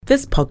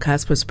This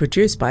podcast was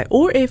produced by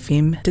OAR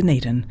FM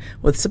Dunedin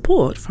with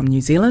support from New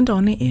Zealand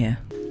On the Air.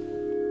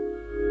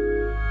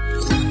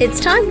 It's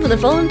time for the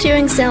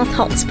Volunteering South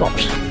Hotspot.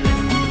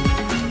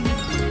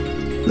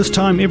 This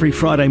time, every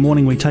Friday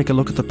morning, we take a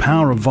look at the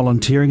power of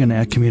volunteering in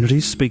our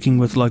communities, speaking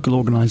with local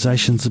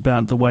organisations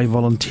about the way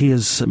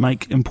volunteers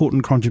make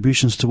important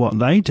contributions to what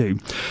they do.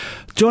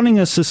 Joining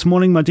us this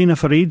morning, Madiha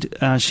Farid.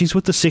 She's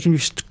with the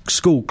secondary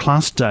school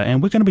cluster,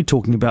 and we're going to be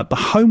talking about the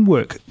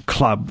Homework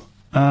Club.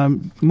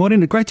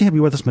 Morena, great to have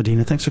you with us,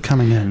 Madiha. Thanks for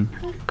coming in.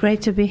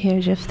 Great to be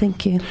here, Jeff.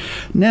 Thank you.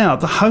 Now,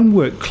 the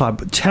Homework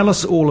Club, tell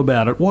us all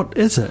about it. What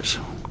is it?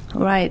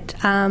 Right.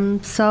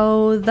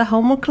 So the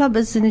Homework Club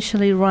is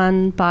initially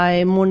run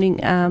by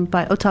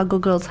Otago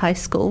Girls High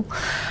School.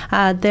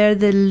 They're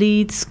the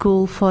lead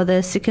school for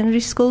the secondary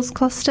schools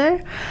cluster.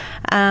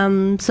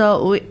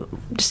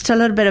 Just a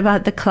little bit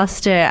about the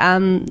cluster.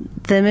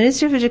 The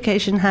Ministry of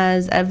Education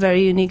has a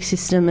very unique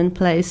system in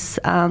place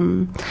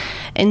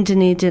in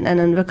Dunedin and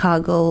in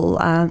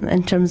Invercargill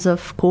in terms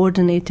of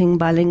coordinating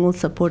bilingual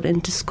support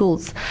into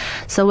schools.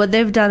 So what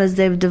they've done is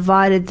they've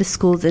divided the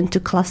schools into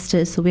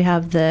clusters. So we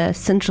have the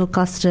central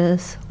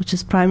clusters, which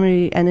is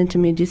primary and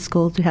intermediate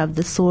schools. We have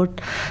the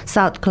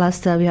South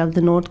cluster, we have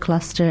the North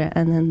cluster,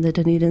 and then the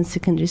Dunedin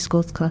Secondary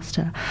Schools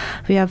cluster.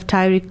 We have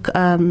Tyree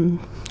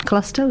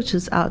cluster, which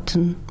is out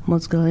in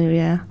Mosgiel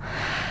area.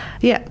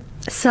 Yeah.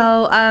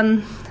 So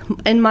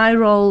in my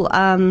role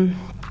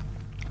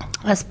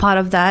as part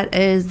of that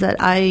is that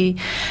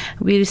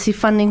we receive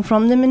funding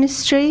from the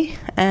ministry,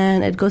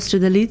 and it goes to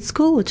the lead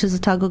school, which is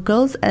Otago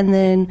Girls, and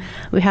then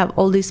we have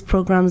all these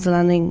programs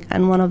running,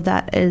 and one of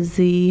that is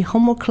the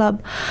Homework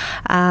Club,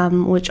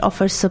 which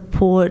offers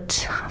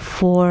support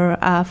for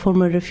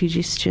former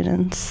refugee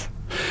students.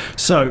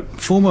 So,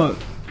 former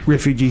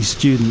refugee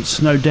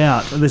students, no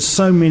doubt, there's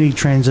so many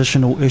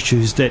transitional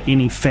issues that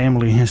any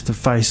family has to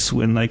face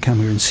when they come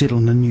here and settle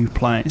in a new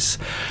place.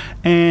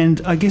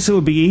 And I guess it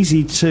would be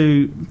easy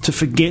to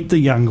forget the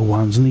younger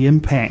ones and the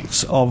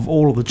impacts of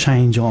all of the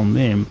change on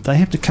them. They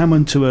have to come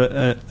into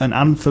an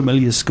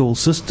unfamiliar school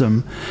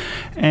system,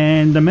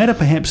 and no matter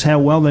perhaps how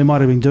well they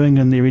might have been doing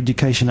in their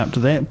education up to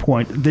that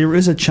point, there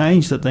is a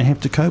change that they have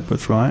to cope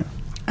with, right?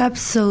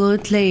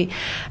 Absolutely.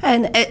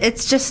 And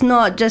it's just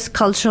not just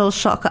cultural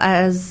shock,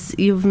 as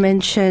you've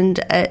mentioned.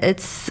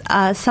 It's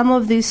some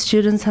of these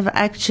students have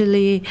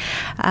actually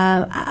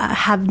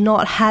have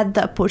not had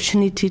the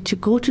opportunity to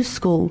go to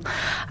school.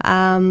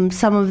 Some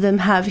of them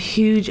have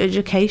huge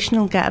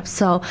educational gaps,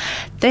 so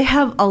they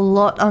have a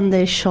lot on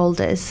their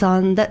shoulders.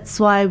 And that's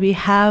why we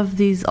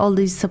have all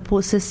these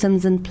support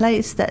systems in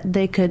place that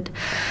they could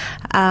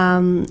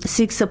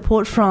seek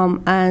support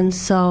from. And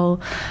so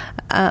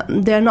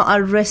they're not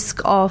at risk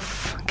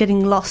of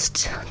getting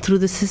lost through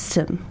the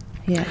system.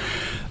 Yeah.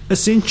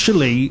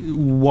 Essentially,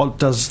 what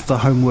does the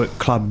Homework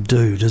Club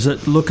do? Does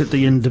it look at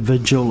the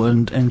individual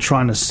and try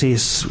and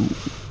assess,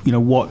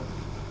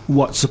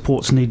 what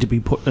supports need to be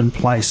put in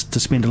place to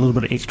spend a little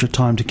bit of extra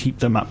time to keep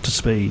them up to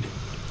speed?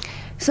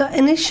 So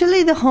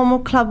initially, the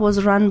Homework Club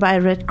was run by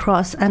Red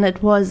Cross, and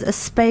it was a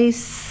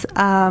space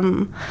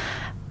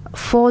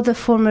for the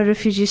former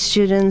refugee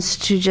students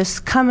to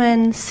just come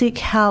in, seek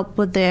help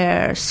with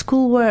their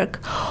schoolwork,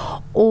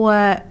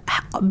 or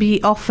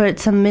be offered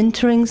some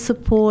mentoring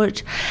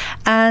support.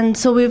 And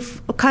so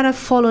we've kind of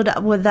followed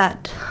up with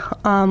that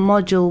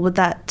module, with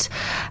that.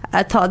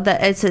 I thought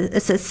that it's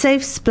a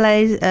safe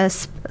space.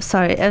 It's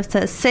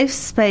a safe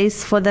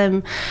space for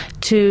them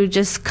to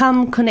just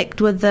come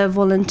connect with the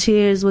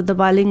volunteers, with the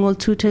bilingual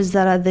tutors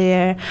that are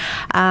there.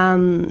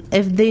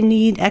 If they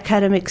need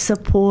academic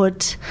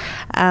support,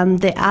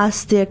 they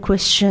ask their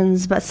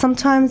questions. But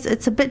sometimes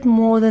it's a bit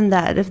more than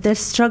that. If they're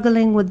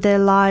struggling with their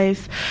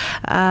life,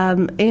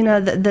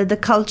 the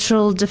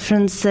cultural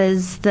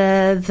differences,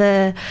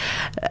 the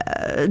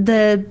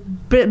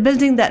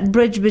building that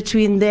bridge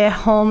between their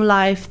home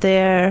life,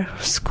 their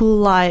school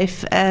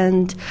life,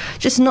 and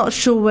just not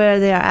sure where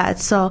they are at.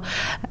 So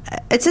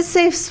it's a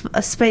safe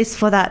space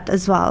for that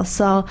as well.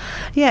 So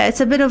yeah, it's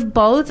a bit of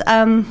both.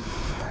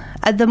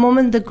 At the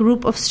moment, the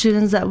group of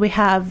students that we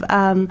have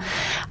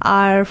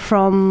are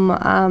from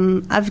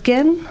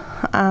Afghan,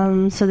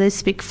 so they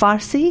speak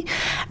Farsi,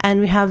 and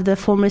we have the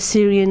former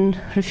Syrian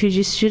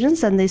refugee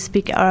students, and they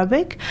speak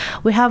Arabic.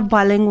 We have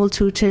bilingual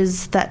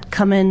tutors that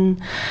come in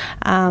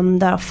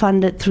that are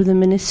funded through the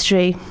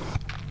ministry.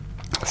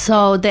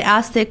 So they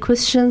ask their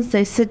questions,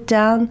 they sit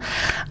down,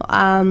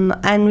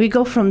 and we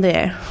go from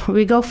there.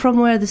 We go from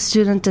where the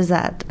student is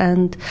at,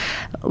 and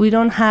we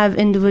don't have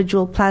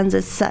individual plans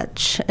as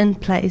such in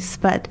place.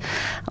 But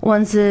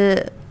once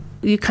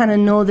you kind of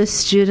know the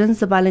students,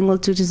 the bilingual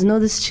tutors know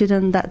the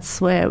student,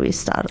 that's where we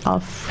start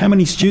off. How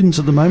many students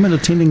at the moment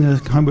attending the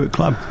Homework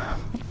Club?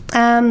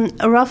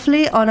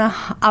 Roughly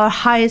our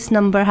highest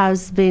number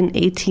has been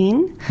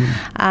 18.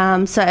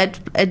 So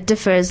it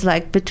differs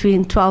like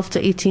between 12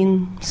 to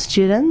 18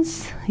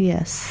 students.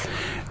 Yes.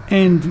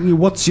 And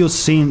what's your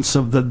sense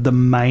of the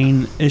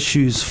main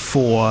issues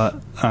for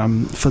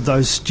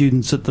those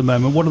students at the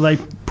moment? What are they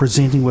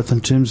presenting with in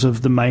terms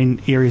of the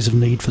main areas of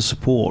need for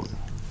support?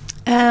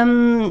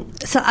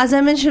 So as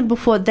I mentioned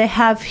before, they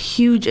have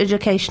huge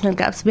educational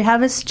gaps. We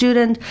have a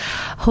student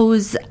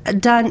who's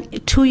done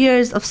 2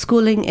 years of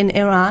schooling in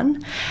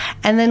Iran,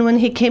 and then when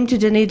he came to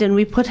Dunedin,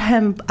 we put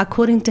him,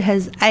 according to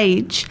his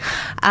age,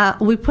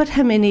 we put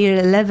him in year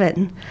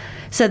 11.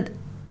 So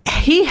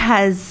he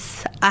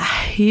has a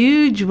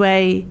huge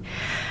way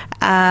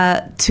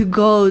to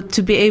go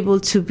to be able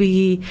to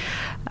be,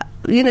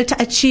 to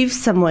achieve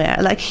somewhere.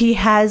 Like, he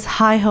has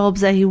high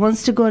hopes that he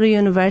wants to go to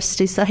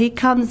university, so he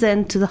comes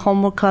into the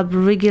homework club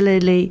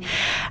regularly,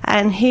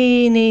 and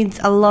he needs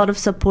a lot of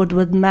support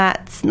with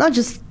maths, not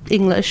just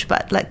English,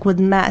 but like with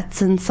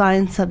maths and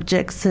science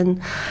subjects,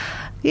 and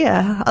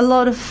a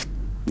lot of.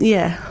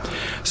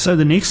 So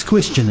the next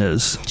question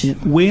is,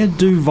 where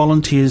do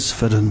volunteers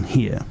fit in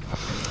here?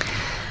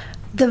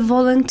 The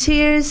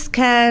volunteers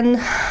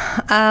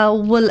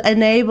will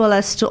enable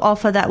us to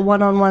offer that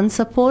one-on-one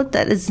support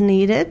that is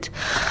needed.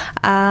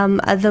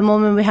 At the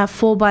moment, we have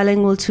 4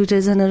 bilingual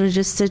tutors and a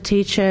registered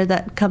teacher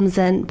that comes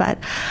in. But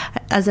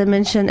as I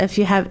mentioned, if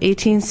you have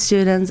 18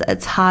 students,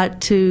 it's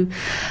hard to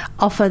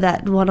offer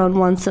that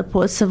one-on-one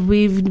support. So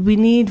we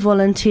need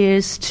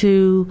volunteers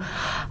to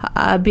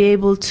be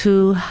able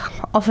to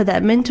offer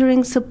that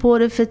mentoring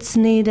support if it's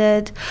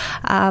needed,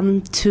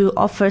 to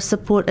offer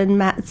support in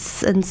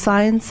maths and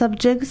science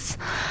subjects.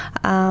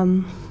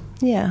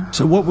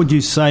 So what would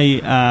you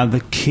say are the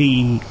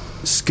key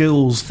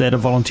skills that a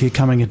volunteer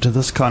coming into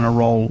this kind of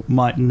role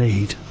might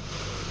need?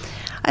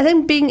 I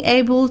think being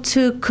able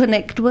to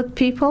connect with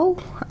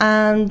people,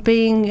 and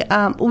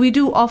we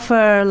do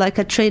offer like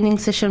a training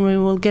session where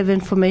we will give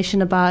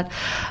information about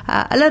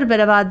a little bit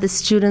about the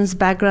students'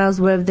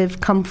 backgrounds, where they've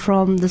come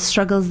from, the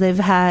struggles they've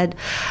had.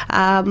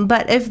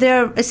 But if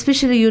they're,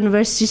 especially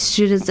university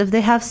students, if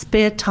they have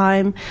spare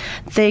time,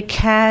 they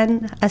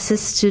can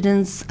assist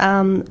students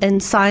in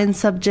science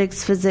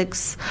subjects,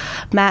 physics,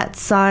 math,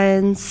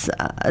 science,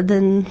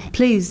 then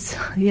please,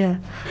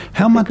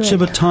 How much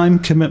of a time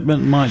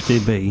commitment might there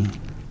be?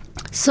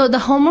 So the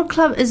homework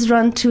club is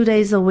run 2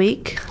 days a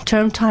week,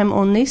 term time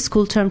only,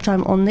 school term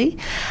time only,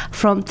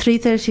 from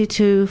 3:30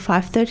 to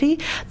 5:30.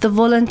 The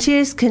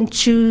volunteers can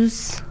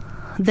choose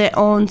their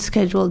own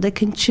schedule. They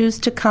can choose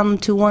to come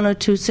to 1 or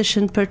 2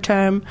 sessions per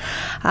term,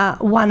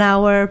 1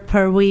 hour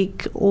per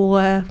week,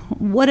 or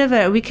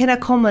whatever. We can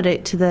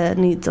accommodate to the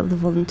needs of the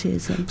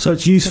volunteers. So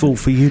it's useful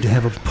for you to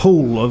have a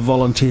pool of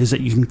volunteers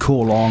that you can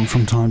call on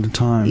from time to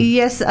time.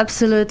 Yes,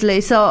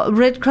 absolutely. So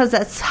Red Cross,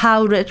 that's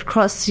how Red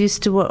Cross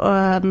used to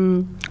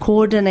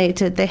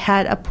coordinate it. They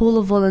had a pool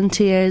of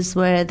volunteers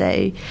where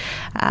they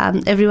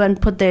everyone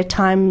put their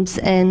times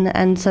in,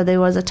 and so there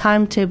was a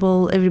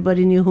timetable.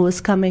 Everybody knew who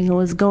was coming, who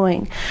was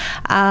going.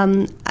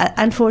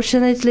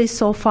 Unfortunately,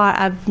 so far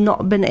I've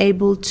not been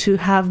able to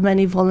have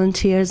many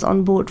volunteers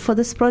on board for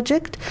this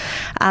project.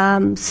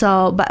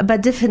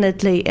 But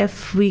definitely,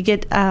 if we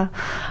get a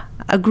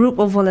group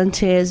of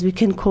volunteers, we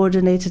can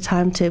coordinate a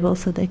timetable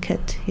so they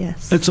could,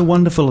 yes. It's a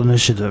wonderful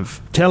initiative.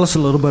 Tell us a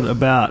little bit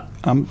about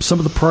some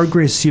of the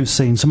progress you've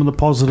seen, some of the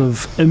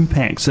positive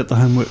impacts that the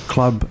Homework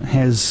Club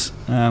has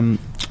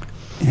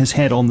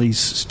had on these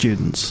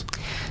students.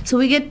 So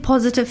we get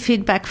positive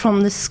feedback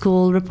from the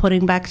school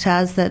reporting back to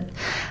us that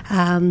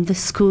the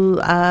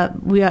school,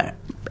 we are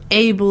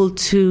able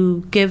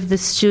to give the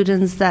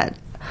students that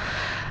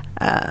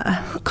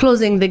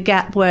closing the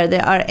gap where they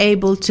are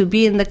able to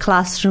be in the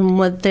classroom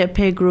with their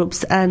peer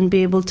groups and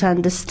be able to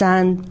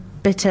understand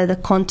better the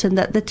content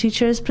that the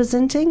teacher is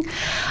presenting.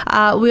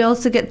 We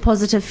also get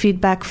positive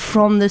feedback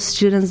from the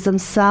students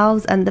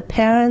themselves and the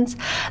parents.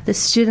 The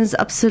students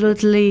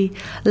absolutely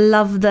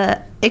love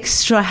the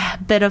extra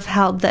bit of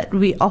help that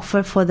we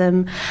offer for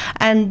them.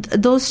 And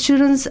those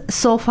students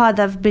so far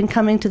that have been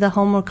coming to the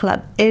Homework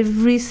Club,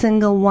 every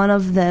single one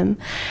of them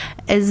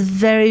is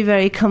very,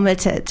 very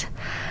committed.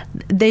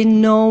 They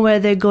know where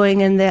they're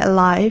going in their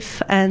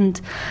life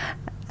and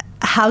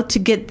how to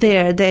get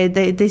there.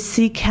 They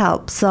seek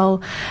help.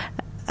 So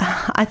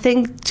I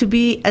think to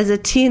be, as a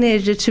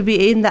teenager, to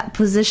be in that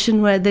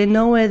position where they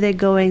know where they're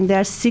going,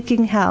 they're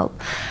seeking help,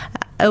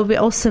 it would be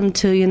awesome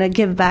to,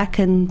 give back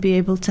and be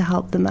able to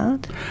help them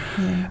out.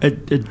 Yeah.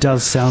 It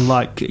does sound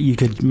like you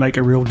could make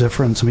a real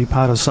difference and be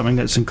part of something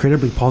that's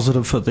incredibly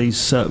positive for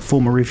these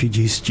former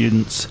refugee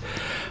students.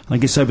 I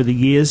guess over the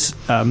years,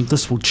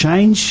 this will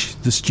change.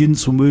 The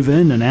students will move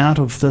in and out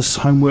of this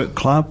Homework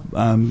Club.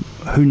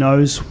 Who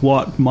knows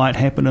what might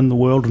happen in the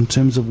world in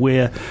terms of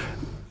where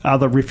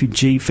other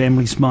refugee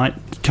families might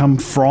come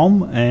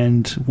from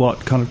and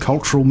what kind of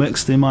cultural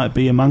mix there might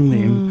be among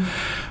them.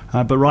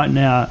 But right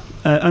now,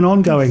 an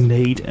ongoing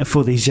need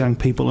for these young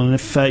people. And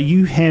if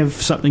you have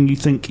something you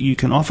think you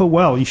can offer,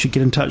 well, you should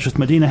get in touch with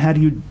Madiha. How do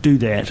you do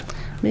that?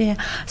 Yeah,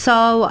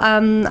 so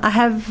I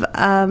have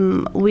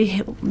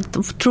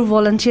through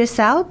Volunteer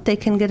South, they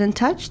can get in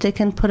touch. They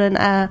can put in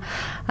an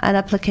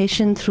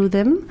application through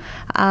them.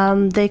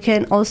 They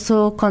can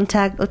also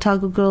contact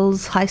Otago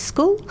Girls High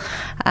School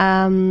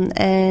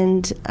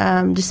and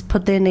just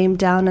put their name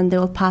down, and they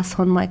will pass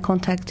on my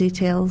contact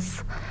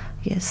details.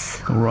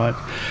 Yes. All right.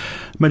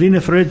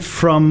 Madiha Farid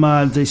from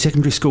the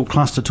secondary school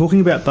cluster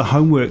talking about the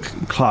Homework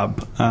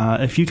Club.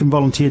 If you can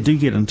volunteer, do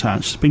get in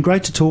touch. It's been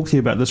great to talk to you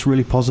about this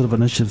really positive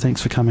initiative.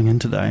 Thanks for coming in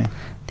today.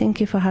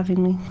 Thank you for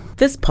having me.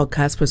 This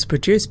podcast was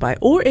produced by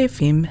OAR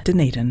FM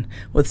Dunedin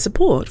with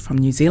support from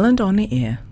New Zealand On the Air.